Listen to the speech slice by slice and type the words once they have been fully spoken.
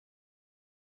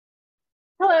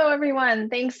Hello, everyone.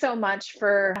 Thanks so much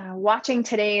for watching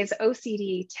today's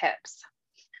OCD tips.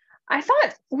 I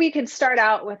thought we could start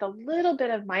out with a little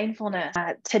bit of mindfulness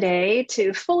today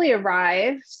to fully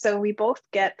arrive so we both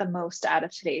get the most out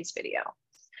of today's video.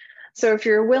 So if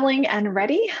you're willing and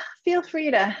ready, feel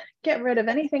free to get rid of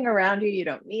anything around you you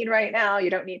don't need right now.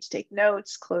 You don't need to take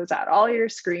notes, close out all your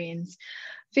screens.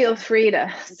 Feel free to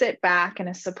sit back in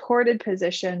a supported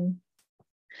position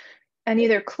and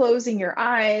either closing your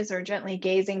eyes or gently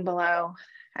gazing below.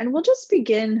 And we'll just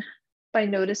begin by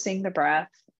noticing the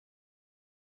breath.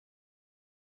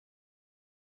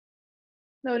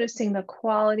 Noticing the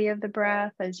quality of the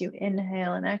breath as you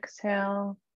inhale and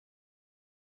exhale.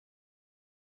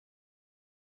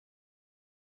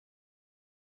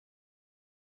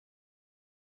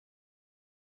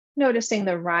 Noticing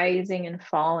the rising and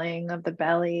falling of the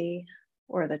belly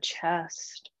or the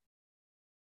chest.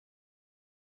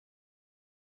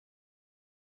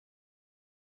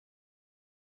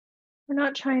 We're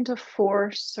not trying to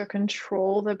force or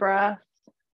control the breath.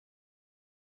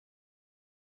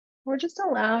 We're just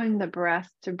allowing the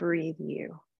breath to breathe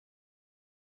you.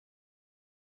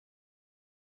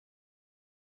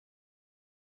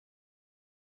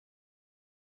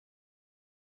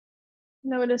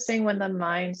 Noticing when the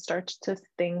mind starts to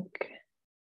think,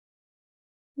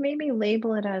 maybe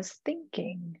label it as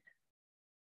thinking.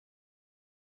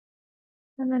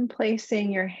 And then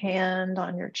placing your hand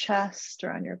on your chest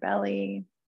or on your belly.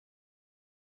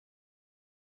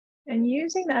 And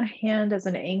using that hand as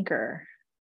an anchor,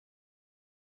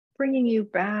 bringing you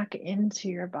back into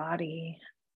your body.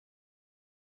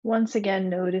 Once again,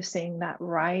 noticing that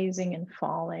rising and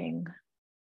falling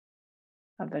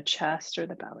of the chest or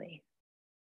the belly.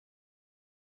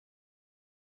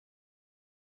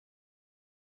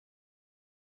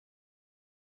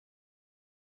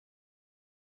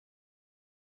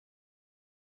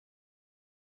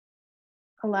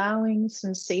 Allowing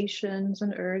sensations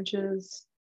and urges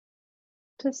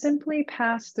to simply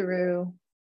pass through.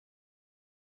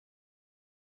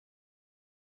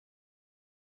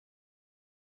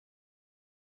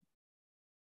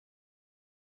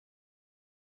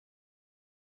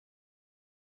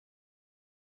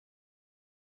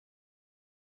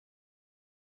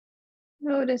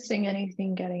 Noticing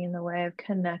anything getting in the way of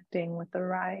connecting with the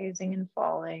rising and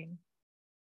falling.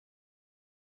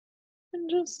 And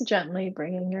just gently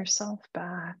bringing yourself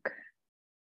back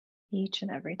each and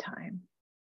every time.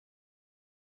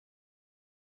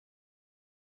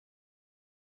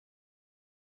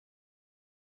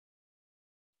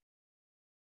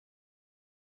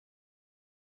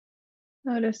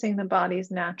 Noticing the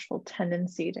body's natural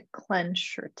tendency to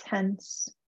clench or tense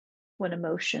when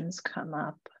emotions come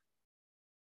up.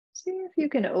 See if you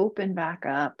can open back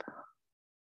up.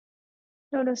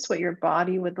 Notice what your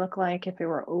body would look like if it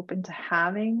were open to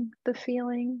having the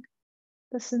feeling,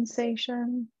 the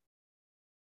sensation.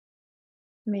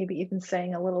 Maybe even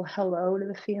saying a little hello to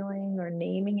the feeling or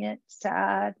naming it,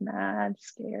 sad, mad,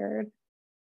 scared.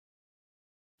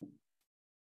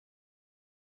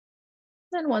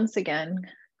 Then once again,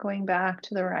 going back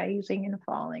to the rising and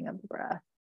falling of the breath.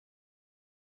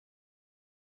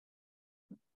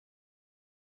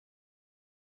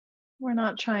 We're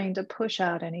not trying to push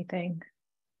out anything.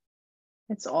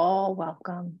 It's all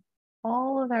welcome.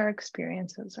 All of our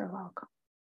experiences are welcome.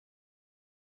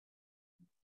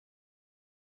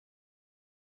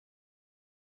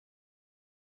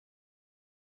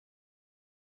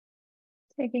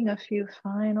 Taking a few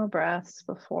final breaths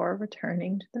before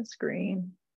returning to the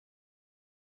screen.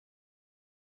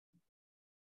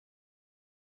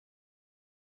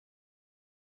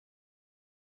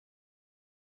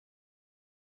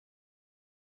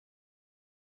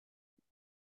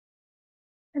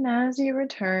 And as you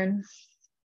return,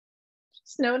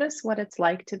 just notice what it's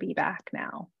like to be back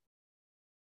now.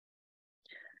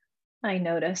 I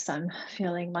notice I'm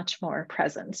feeling much more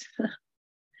present.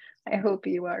 I hope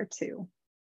you are too.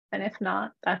 And if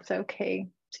not, that's okay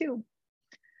too.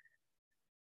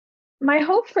 My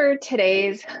hope for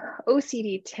today's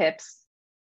OCD tips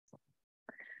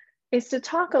is to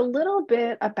talk a little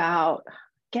bit about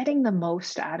getting the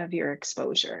most out of your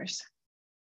exposures.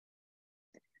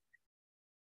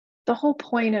 The whole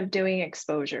point of doing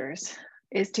exposures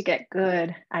is to get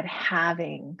good at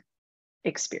having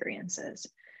experiences,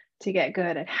 to get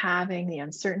good at having the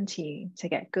uncertainty, to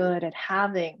get good at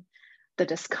having the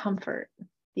discomfort,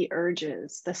 the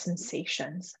urges, the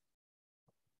sensations.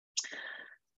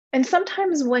 And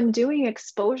sometimes when doing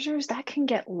exposures, that can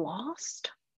get lost.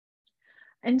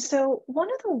 And so one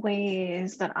of the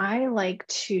ways that I like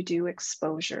to do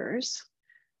exposures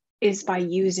is by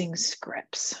using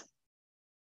scripts.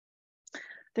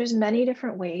 There's many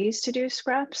different ways to do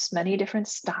scripts, many different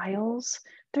styles.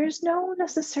 There's no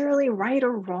necessarily right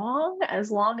or wrong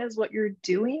as long as what you're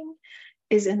doing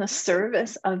is in the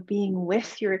service of being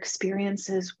with your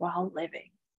experiences while living.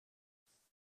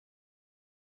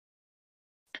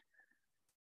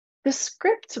 The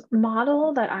script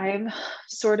model that I've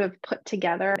sort of put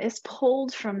together is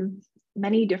pulled from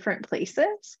many different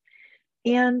places,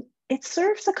 and it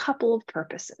serves a couple of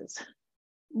purposes.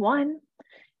 One,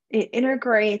 it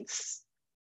integrates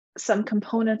some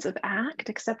components of ACT,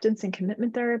 acceptance and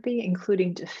commitment therapy,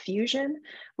 including diffusion,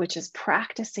 which is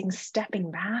practicing stepping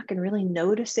back and really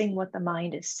noticing what the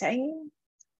mind is saying.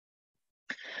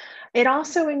 It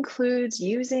also includes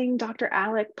using Dr.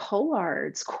 Alec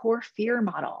Pollard's core fear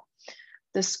model.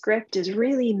 The script is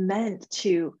really meant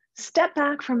to step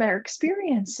back from our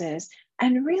experiences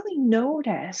and really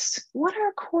notice what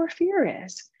our core fear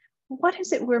is. What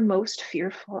is it we're most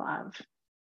fearful of?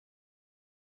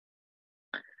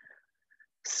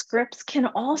 Scripts can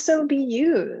also be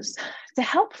used to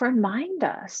help remind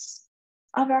us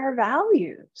of our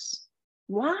values,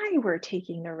 why we're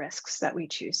taking the risks that we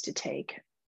choose to take.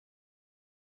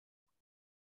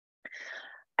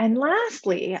 And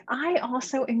lastly, I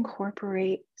also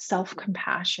incorporate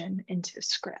self-compassion into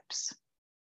scripts.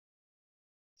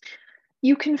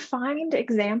 You can find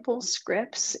example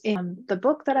scripts in the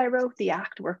book that I wrote, the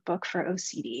ACT Workbook for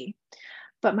OCD.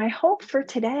 But my hope for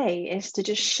today is to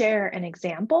just share an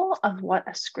example of what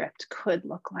a script could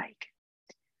look like.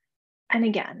 And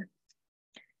again,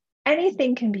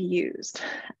 anything can be used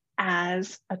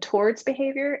as a towards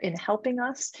behavior in helping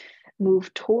us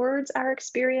move towards our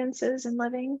experiences in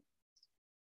living,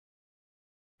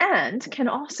 and can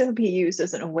also be used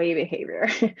as an away behavior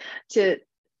to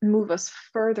move us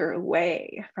further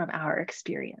away from our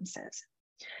experiences.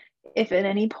 If at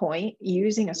any point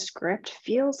using a script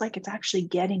feels like it's actually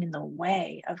getting in the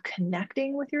way of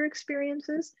connecting with your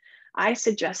experiences, I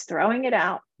suggest throwing it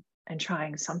out and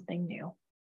trying something new.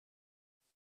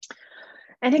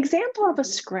 An example of a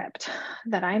script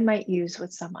that I might use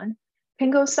with someone can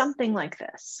go something like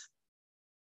this.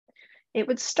 It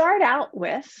would start out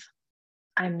with,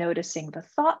 I'm noticing the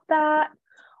thought that,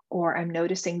 or I'm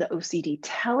noticing the OCD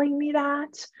telling me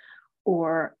that,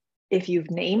 or if you've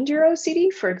named your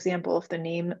OCD, for example, if the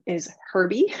name is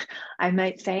Herbie, I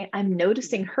might say, I'm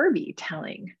noticing Herbie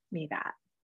telling me that.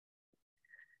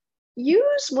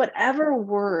 Use whatever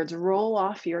words roll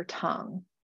off your tongue.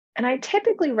 And I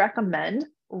typically recommend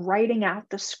writing out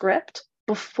the script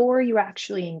before you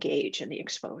actually engage in the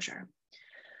exposure.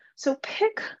 So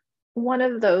pick one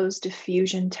of those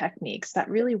diffusion techniques that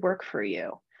really work for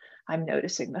you. I'm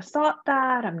noticing the thought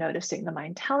that, I'm noticing the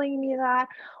mind telling me that,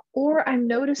 or I'm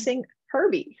noticing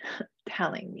Herbie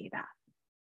telling me that.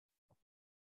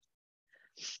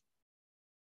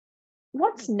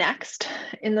 What's next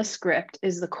in the script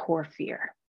is the core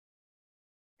fear.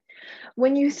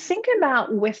 When you think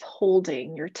about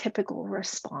withholding your typical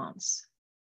response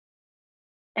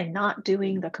and not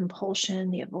doing the compulsion,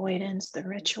 the avoidance, the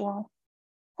ritual,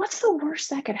 what's the worst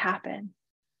that could happen?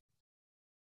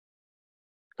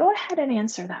 Go ahead and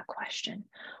answer that question.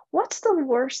 What's the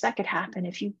worst that could happen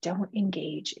if you don't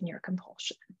engage in your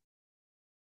compulsion?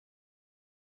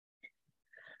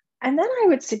 And then I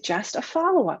would suggest a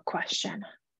follow-up question.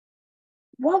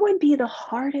 What would be the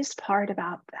hardest part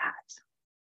about that?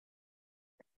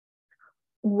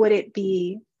 Would it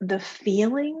be the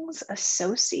feelings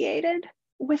associated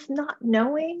with not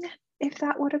knowing if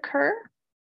that would occur?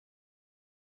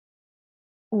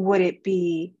 Would it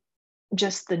be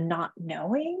just the not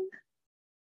knowing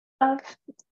of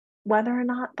whether or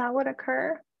not that would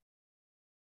occur?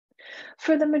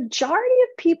 For the majority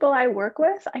of people I work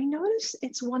with, I notice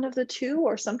it's one of the two,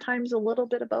 or sometimes a little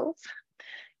bit of both.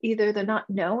 Either the not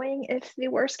knowing if the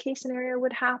worst case scenario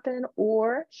would happen,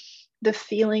 or the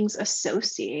feelings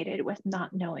associated with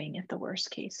not knowing if the worst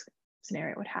case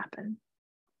scenario would happen.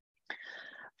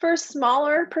 For a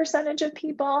smaller percentage of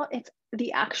people, it's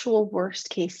the actual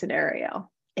worst case scenario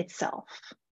itself.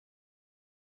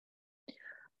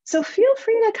 So feel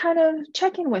free to kind of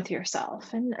check in with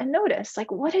yourself and notice,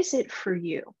 like, what is it for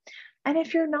you? And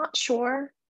if you're not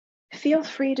sure, feel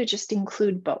free to just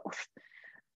include both.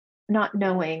 Not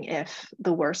knowing if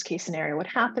the worst case scenario would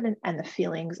happen and the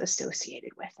feelings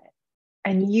associated with it.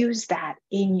 And use that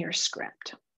in your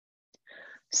script.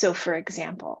 So for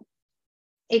example,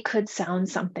 it could sound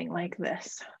something like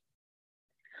this.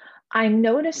 I'm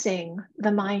noticing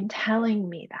the mind telling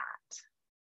me that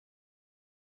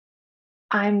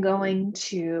I'm going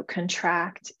to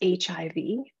contract HIV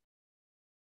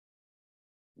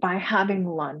by having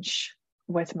lunch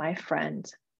with my friend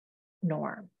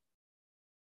Norm.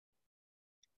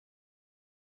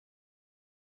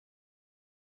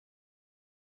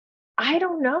 I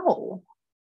don't know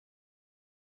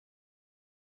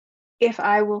if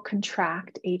I will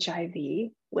contract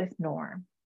HIV with Norm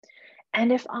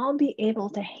and if I'll be able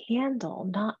to handle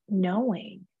not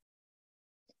knowing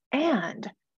and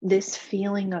this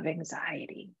feeling of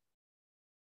anxiety.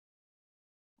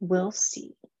 We'll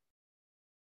see.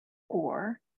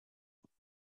 Or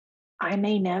I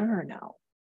may never know.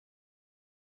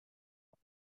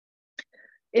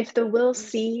 If the "we'll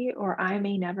see" or "I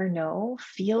may never know"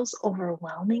 feels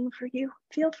overwhelming for you,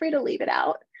 feel free to leave it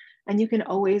out, and you can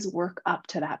always work up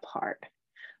to that part.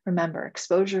 Remember,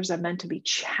 exposures are meant to be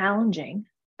challenging,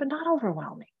 but not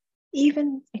overwhelming.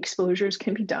 Even exposures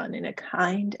can be done in a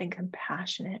kind and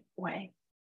compassionate way.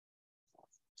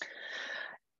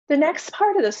 The next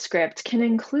part of the script can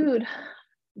include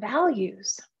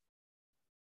values.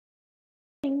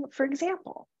 For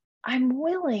example, I'm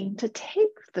willing to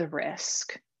take the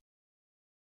risk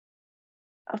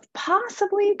of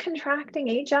possibly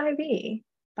contracting HIV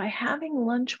by having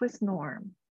lunch with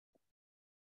Norm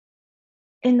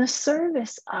in the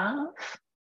service of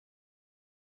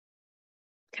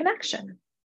connection.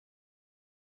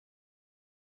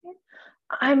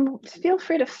 Feel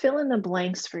free to fill in the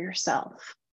blanks for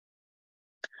yourself.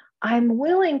 I'm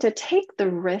willing to take the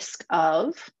risk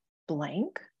of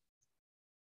blank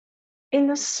in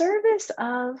the service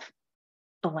of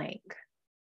blank.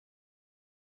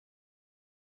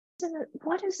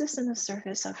 What is this in the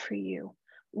service of for you?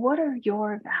 What are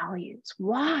your values?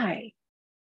 Why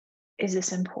is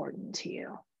this important to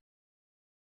you?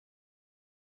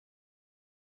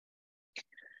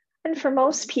 And for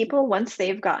most people, once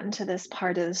they've gotten to this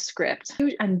part of the script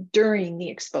and during the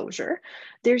exposure,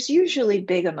 there's usually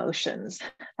big emotions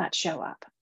that show up.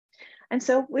 And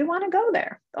so we want to go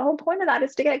there. The whole point of that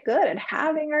is to get good at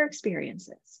having our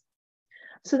experiences.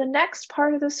 So the next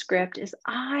part of the script is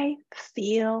I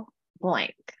feel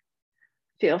blank.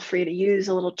 Feel free to use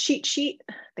a little cheat sheet.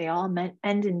 They all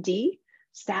end in D: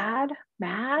 sad,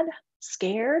 mad,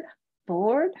 scared,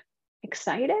 bored,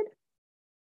 excited,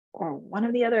 or one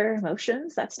of the other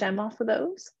emotions that stem off of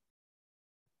those.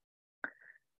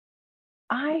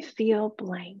 I feel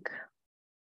blank.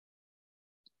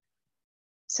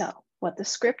 So what the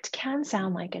script can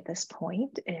sound like at this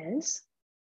point is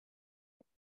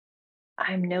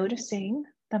I'm noticing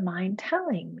the mind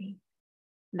telling me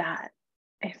that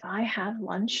if I have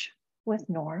lunch with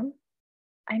Norm,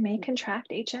 I may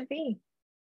contract HIV.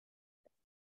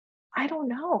 I don't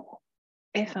know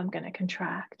if I'm going to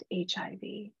contract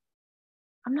HIV.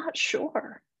 I'm not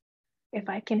sure if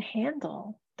I can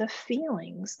handle the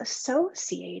feelings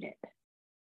associated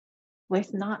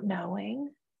with not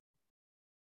knowing.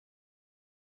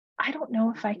 I don't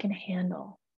know if I can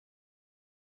handle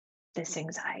this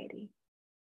anxiety.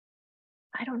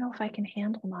 I don't know if I can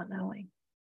handle not knowing.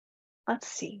 Let's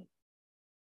see.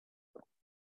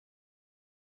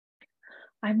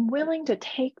 I'm willing to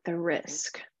take the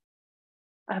risk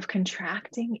of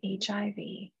contracting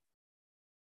HIV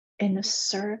in the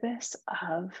service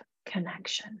of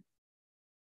connection.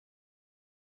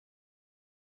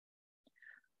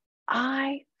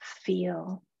 I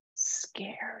feel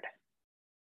scared.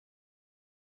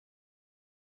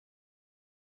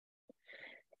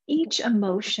 Each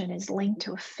emotion is linked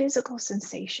to a physical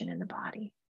sensation in the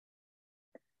body.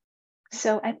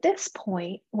 So at this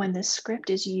point, when the script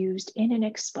is used in an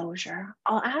exposure,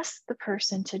 I'll ask the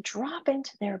person to drop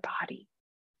into their body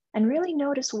and really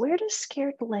notice, where does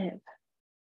scared live?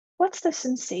 What's the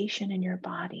sensation in your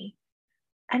body?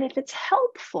 And if it's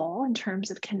helpful in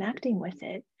terms of connecting with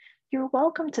it, you're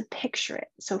welcome to picture it.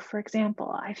 So for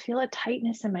example, I feel a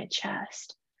tightness in my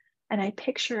chest and I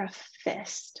picture a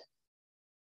fist.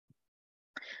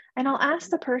 And I'll ask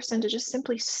the person to just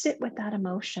simply sit with that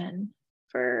emotion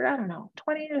for,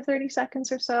 20 to 30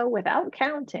 seconds or so without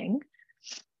counting.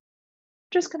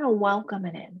 Just going to welcome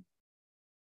it in.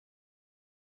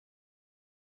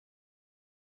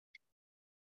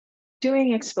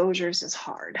 Doing exposures is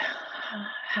hard.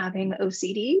 Having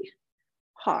OCD,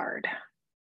 hard.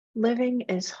 Living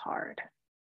is hard.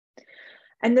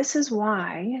 And this is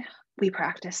why we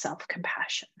practice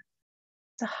self-compassion,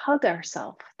 to hug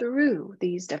ourselves through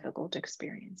these difficult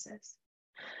experiences.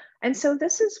 And so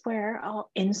this is where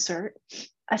I'll insert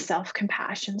a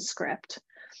self-compassion script.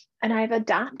 And I've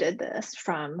adapted this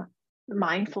from the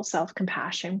Mindful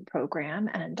Self-Compassion program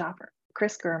and Dr.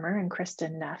 Chris Germer and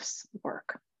Kristen Neff's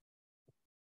work.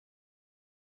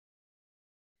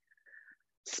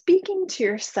 Speaking to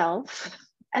yourself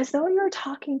as though you're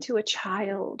talking to a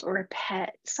child or a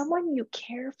pet, someone you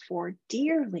care for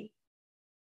dearly.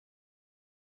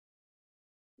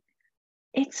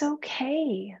 It's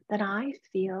okay that I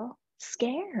feel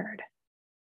scared.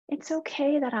 It's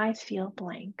okay that I feel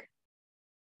blank.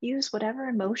 Use whatever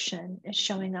emotion is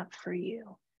showing up for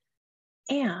you.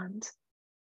 And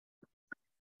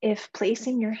if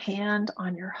placing your hand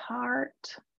on your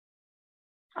heart,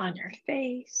 on your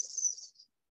face,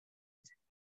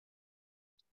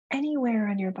 anywhere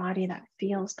on your body that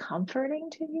feels comforting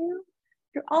to you,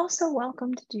 you're also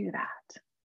welcome to do that.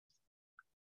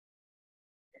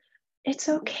 It's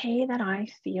okay that I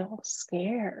feel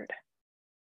scared.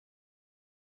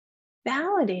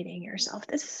 Validating yourself.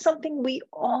 This is something we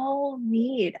all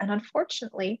need. And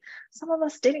unfortunately, some of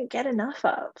us didn't get enough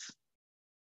of.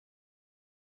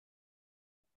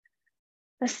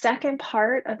 The second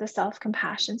part of the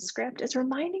self-compassion script is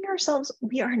reminding ourselves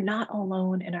we are not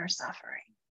alone in our suffering.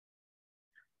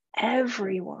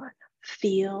 Everyone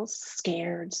feels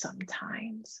scared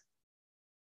sometimes.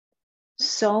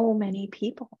 So many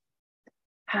people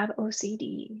have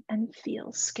OCD and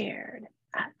feel scared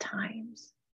at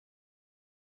times.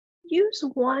 Use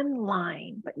one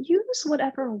line, but use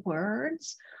whatever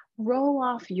words roll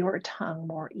off your tongue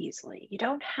more easily. You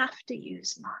don't have to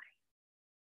use mine.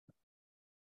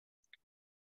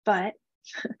 But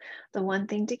the one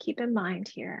thing to keep in mind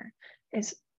here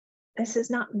is this is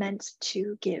not meant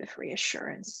to give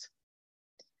reassurance,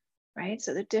 right?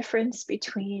 So the difference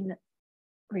between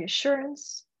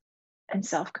reassurance and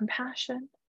self-compassion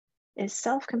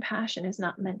is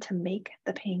not meant to make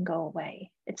the pain go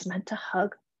away. It's meant to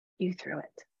hug you through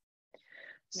it.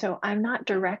 So I'm not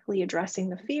directly addressing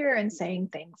the fear and saying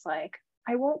things like,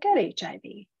 I won't get HIV.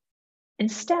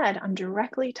 Instead, I'm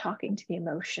directly talking to the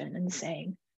emotion and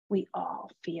saying, we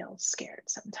all feel scared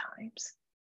sometimes.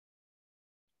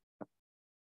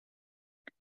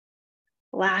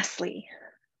 Lastly,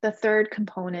 the third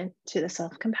component to the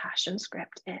self-compassion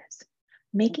script is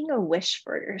making a wish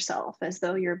for yourself as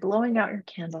though you're blowing out your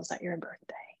candles at your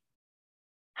birthday.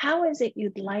 How is it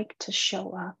you'd like to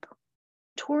show up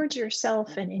towards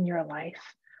yourself and in your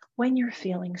life when you're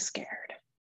feeling scared?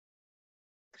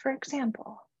 For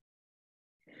example,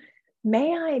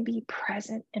 may I be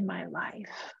present in my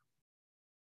life?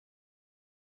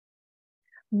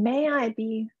 May I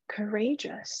be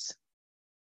courageous?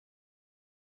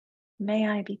 May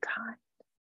I be kind?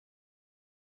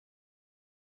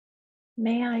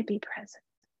 May I be present?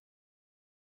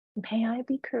 May I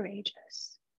be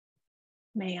courageous?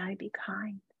 May I be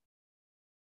kind?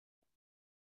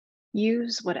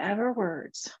 Use whatever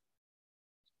words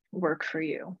work for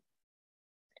you.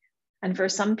 And for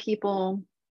some people,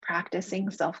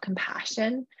 practicing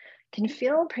self-compassion can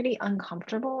feel pretty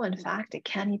uncomfortable. In fact, it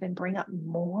can even bring up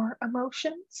more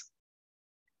emotions.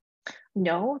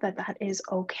 Know that that is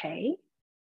okay.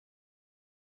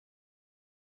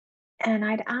 And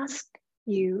I'd ask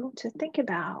you to think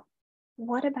about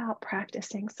what about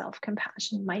practicing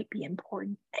self-compassion might be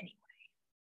important anyway.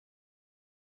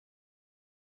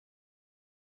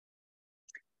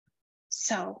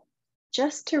 So,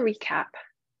 just to recap,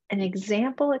 an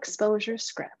example exposure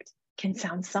script can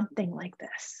sound something like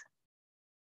this.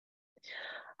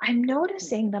 I'm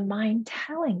noticing the mind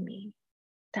telling me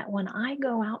that when I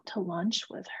go out to lunch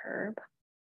with Herb,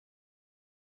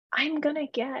 I'm going to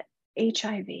get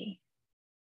HIV.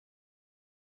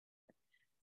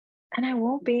 And I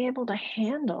won't be able to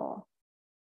handle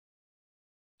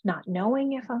not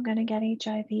knowing if I'm going to get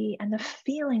HIV and the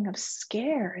feeling of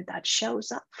scare that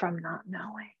shows up from not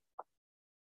knowing.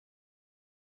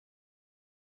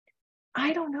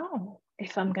 I don't know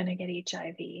if I'm going to get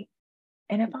HIV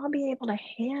and if I'll be able to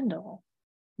handle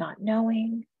not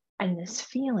knowing and this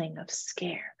feeling of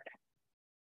scared.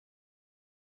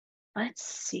 Let's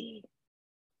see.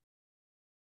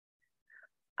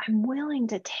 I'm willing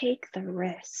to take the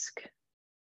risk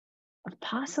of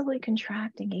possibly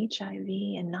contracting HIV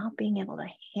and not being able to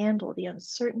handle the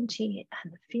uncertainty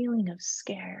and the feeling of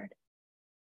scared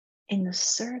in the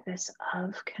service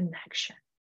of connection.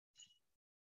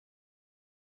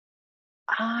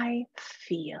 I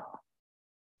feel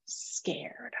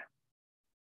scared.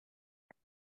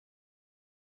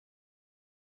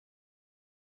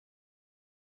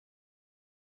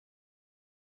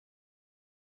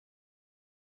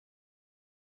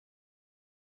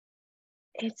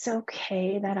 It's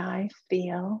okay that I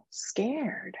feel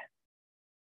scared.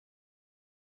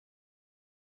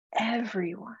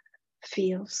 Everyone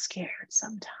feels scared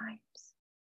sometimes.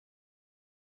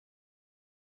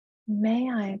 May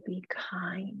I be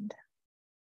kind,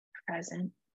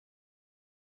 present,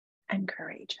 and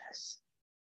courageous.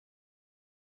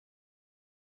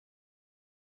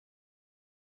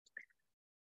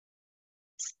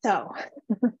 So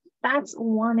that's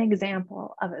one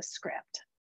example of a script.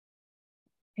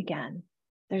 Again,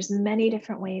 there's many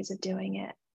different ways of doing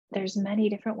it. There's many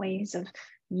different ways of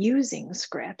using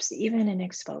scripts, even in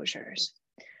exposures.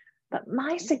 But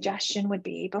my suggestion would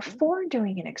be, before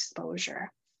doing an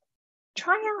exposure,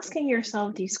 try asking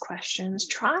yourself these questions.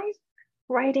 Try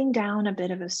writing down a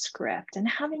bit of a script and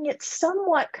having it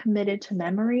somewhat committed to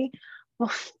memory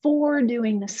before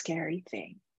doing the scary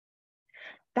thing.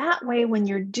 That way, when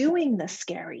you're doing the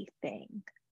scary thing,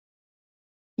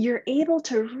 you're able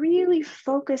to really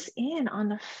focus in on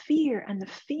the fear and the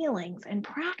feelings and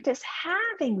practice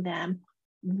having them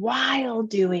while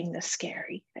doing the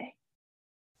scary thing.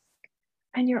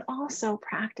 And you're also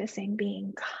practicing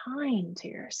being kind to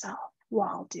yourself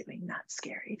while doing that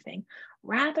scary thing,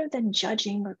 rather than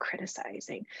judging or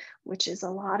criticizing, which is a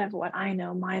lot of what I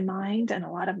know my mind and a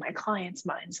lot of my clients'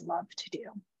 minds love to do.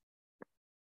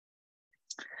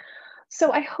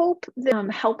 So I hope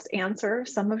that helps answer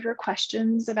some of your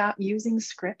questions about using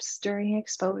scripts during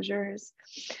exposures.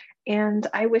 And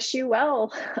I wish you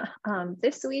well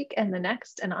this week and the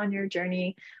next and on your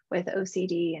journey with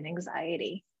OCD and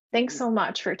anxiety. Thanks so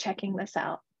much for checking this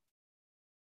out.